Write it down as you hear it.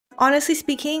Honestly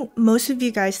speaking, most of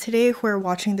you guys today who are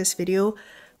watching this video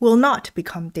will not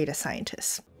become data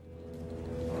scientists.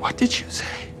 What did you say?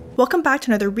 Welcome back to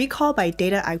another Recall by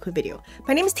Dataiku video.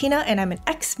 My name is Tina and I'm an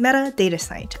ex-Meta data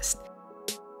scientist.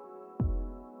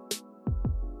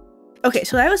 Okay,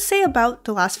 so I would say about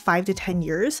the last 5 to 10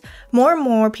 years, more and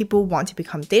more people want to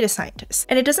become data scientists,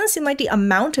 and it doesn't seem like the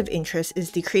amount of interest is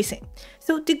decreasing.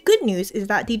 So the good news is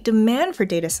that the demand for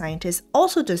data scientists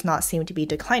also does not seem to be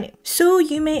declining. So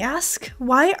you may ask,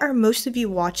 why are most of you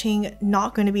watching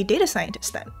not going to be data scientists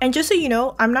then? And just so you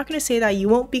know, I'm not going to say that you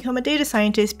won't become a data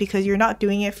scientist because you're not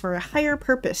doing it for a higher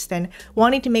purpose than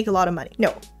wanting to make a lot of money.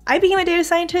 No. I became a data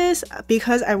scientist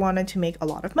because I wanted to make a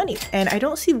lot of money, and I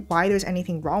don't see why there's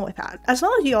anything wrong with that. As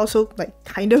long as you also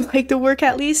kind of like the work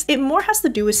at least, it more has to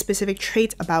do with specific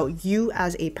traits about you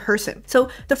as a person. So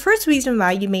the first reason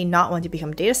why you may not want to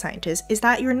become a data scientist is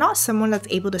that you're not someone that's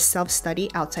able to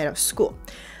self-study outside of school.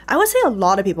 I would say a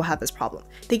lot of people have this problem.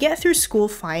 They get through school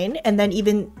fine and then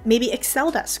even maybe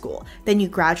excelled at school. Then you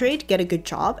graduate, get a good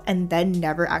job, and then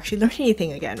never actually learn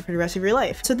anything again for the rest of your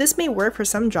life. So this may work for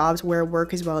some jobs where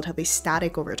work is relatively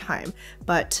static over time,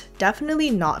 but definitely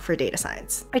not for data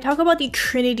science. I talk about the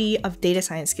trinity of data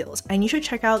science skills, and you should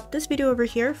check out this video over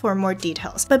here for more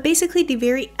details. But basically, the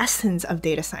very essence of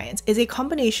data science is a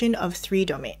combination of 3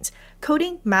 domains: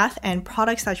 coding, math, and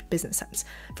product/business sense.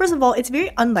 First of all, it's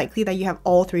very unlikely that you have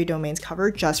all 3 domains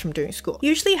covered just from doing school. You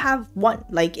usually have one.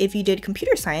 Like if you did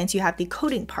computer science, you have the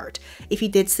coding part. If you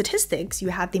did statistics, you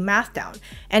have the math down.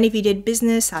 And if you did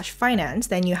business/finance,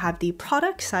 then you have the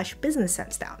product/business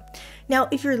sense down. Now,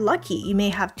 if you're lucky, you may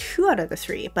have 2 out of the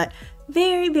 3, but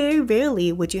very, very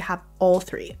rarely would you have all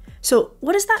 3. So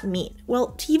what does that mean? Well,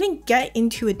 to even get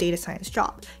into a data science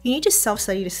job, you need to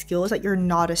self-study the skills that you're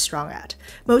not as strong at.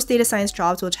 Most data science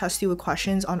jobs will test you with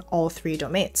questions on all 3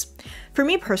 domains. For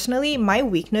me personally, my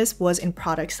weakness was in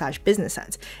product/business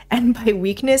sense. And by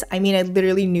weakness, I mean I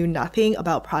literally knew nothing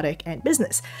about product and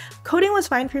business. Coding was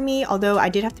fine for me, although I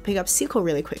did have to pick up SQL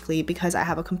really quickly because I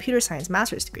have a computer science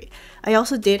master's degree. I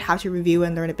also did have to review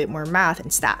and learn a bit more math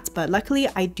and stats, but luckily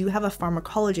I do have a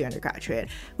pharmacology undergraduate,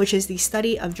 which is the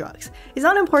study of drugs. It's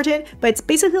not important, but it's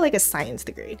basically like a science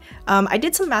degree. I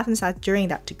did some math and stats during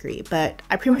that degree, but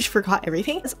I pretty much forgot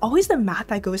everything. It's always the math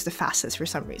that goes the fastest for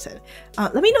some reason.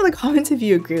 Let me know in the comments if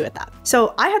you agree with that.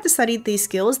 So I had to study these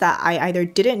skills that I either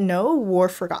didn't know or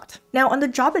forgot. Now on the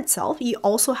job itself, you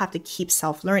also have to keep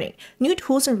self-learning. New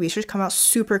tools and research come out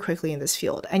super quickly in this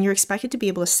field, and you're expected to be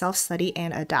able to self-study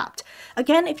and adapt.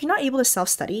 Again, if you're not able to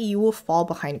self-study, you will fall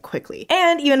behind quickly.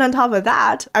 And even on top of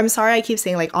that, I'm sorry I keep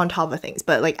saying on top of things,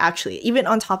 but actually, even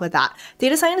on top of that,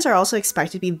 data scientists are also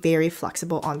expected to be very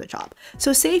flexible on the job.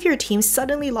 So say if your team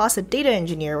suddenly lost a data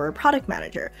engineer or a product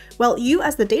manager, well, you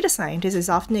as the data scientist is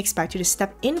often expected to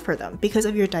step in for them because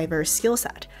of your diverse skill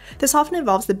set. This often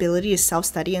involves the ability to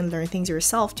self-study and learn things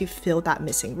yourself to fill that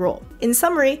missing role. In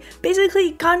summary, basically,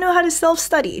 you gotta know how to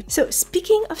self-study. So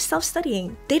speaking of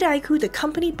self-studying, Dataiku, the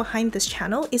company behind this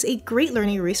channel, is a great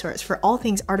learning resource for all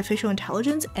things artificial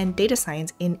intelligence and data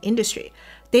science in industry.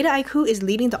 Dataiku is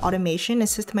leading the automation and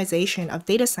systemization of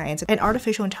data science and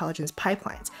artificial intelligence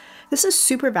pipelines. This is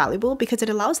super valuable because it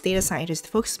allows data scientists to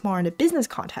focus more on the business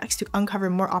context to uncover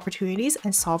more opportunities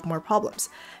and solve more problems.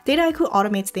 Dataiku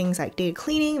automates things like data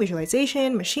cleaning,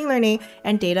 visualization, machine learning,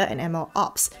 and data and ML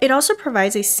ops. It also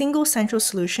provides a single central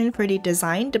solution for the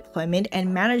design, deployment,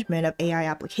 and management of AI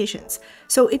applications.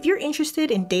 So if you're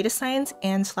interested in data science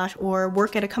or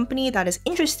work at a company that is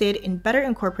interested in better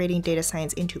incorporating data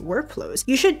science into workflows,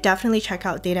 you should definitely check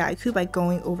out Dataiku by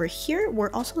going over here.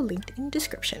 We're also linked in the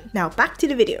description. Now back to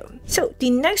the video. So the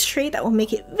next trait that will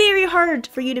make it very hard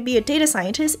for you to be a data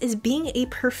scientist is being a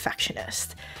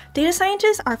perfectionist. Data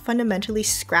scientists are fundamentally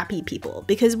scrappy people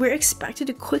because we're expected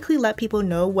to quickly let people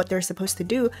know what they're supposed to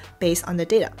do based on the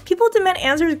data. People demand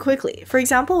answers quickly. For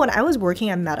example, when I was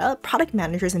working at Meta, product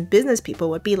managers and business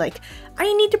people would be like,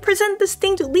 I need to present this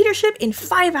thing to leadership in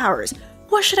 5 hours.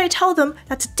 What should I tell them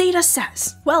that the data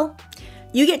says? Well,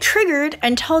 you get triggered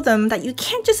and tell them that you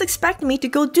can't just expect me to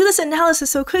go do this analysis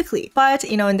so quickly. But,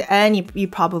 in the end, you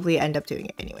probably end up doing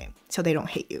it anyway, so they don't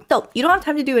hate you. So you don't have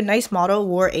time to do a nice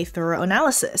model or a thorough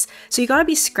analysis. So you gotta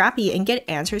be scrappy and get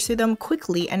answers to them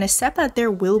quickly and accept that there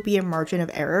will be a margin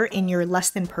of error in your less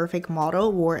than perfect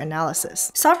model or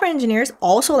analysis. Software engineers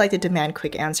also like to demand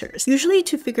quick answers, usually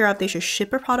to figure out if they should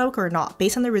ship a product or not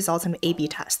based on the results of an A/B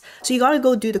test. So you gotta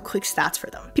go do the quick stats for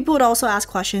them. People would also ask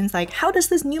questions like, how does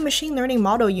this new machine learning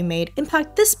model you made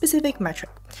impact this specific metric?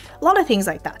 A lot of things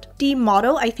like that. The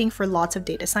motto, I think, for lots of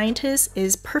data scientists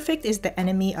is perfect is the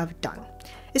enemy of done.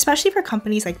 Especially for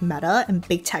companies like Meta and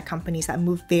big tech companies that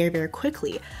move very, very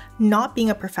quickly, not being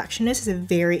a perfectionist is a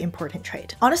very important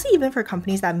trait. Honestly, even for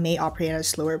companies that may operate at a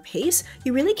slower pace,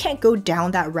 you really can't go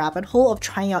down that rabbit hole of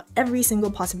trying out every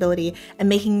single possibility and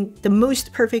making the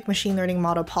most perfect machine learning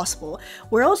model possible,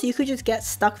 where else you could just get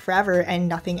stuck forever and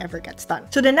nothing ever gets done.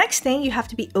 So the next thing you have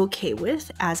to be okay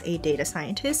with as a data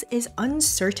scientist is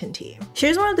uncertainty.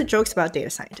 Here's one of the jokes about data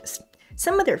scientists.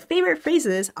 Some of their favorite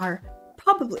phrases are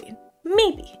probably,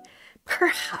 maybe,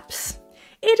 perhaps,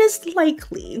 it is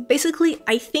likely. Basically,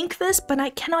 I think this, but I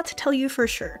cannot tell you for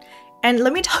sure. And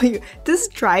let me tell you, this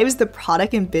drives the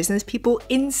product and business people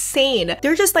insane.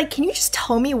 They're just like, can you just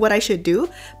tell me what I should do?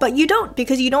 But you don't,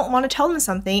 because you don't want to tell them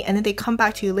something, and then they come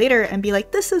back to you later and be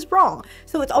like, this is wrong.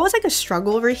 So it's always like a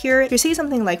struggle over here. You say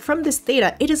something like, from this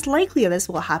data, it is likely this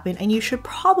will happen, and you should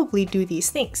probably do these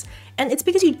things. And it's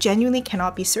because you genuinely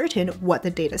cannot be certain what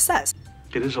the data says.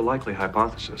 It is a likely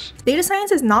hypothesis. Data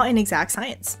science is not an exact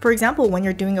science. For example, when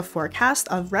you're doing a forecast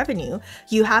of revenue,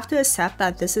 you have to accept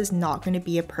that this is not going to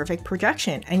be a perfect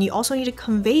projection, and you also need to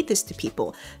convey this to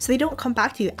people so they don't come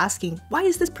back to you asking, why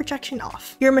is this projection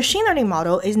off? Your machine learning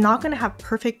model is not going to have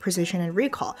perfect precision and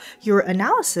recall. Your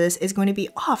analysis is going to be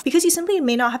off because you simply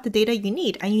may not have the data you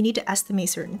need, and you need to estimate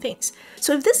certain things.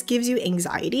 So if this gives you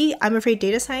anxiety, I'm afraid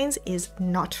data science is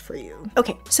not for you.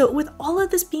 Okay, so with all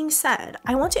of this being said,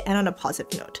 I want to end on a positive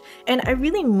note. And I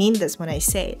really mean this when I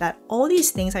say that all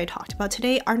these things I talked about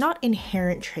today are not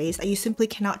inherent traits that you simply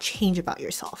cannot change about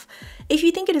yourself. If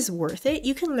you think it is worth it,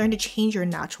 you can learn to change your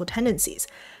natural tendencies.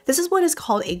 This is what is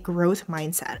called a growth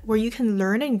mindset, where you can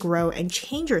learn and grow and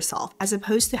change yourself, as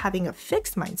opposed to having a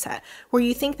fixed mindset, where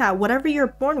you think that whatever you're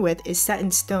born with is set in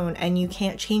stone and you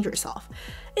can't change yourself.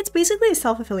 It's basically a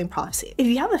self-fulfilling prophecy. If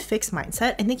you have a fixed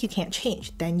mindset and think you can't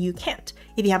change, then you can't.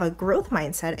 If you have a growth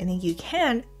mindset and think you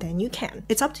can, then you can.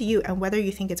 It's up to you and whether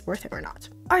you think it's worth it or not.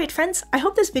 Alright friends, I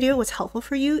hope this video was helpful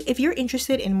for you. If you're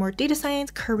interested in more data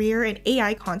science, career, and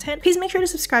AI content, please make sure to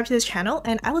subscribe to this channel,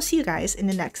 and I will see you guys in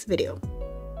the next video.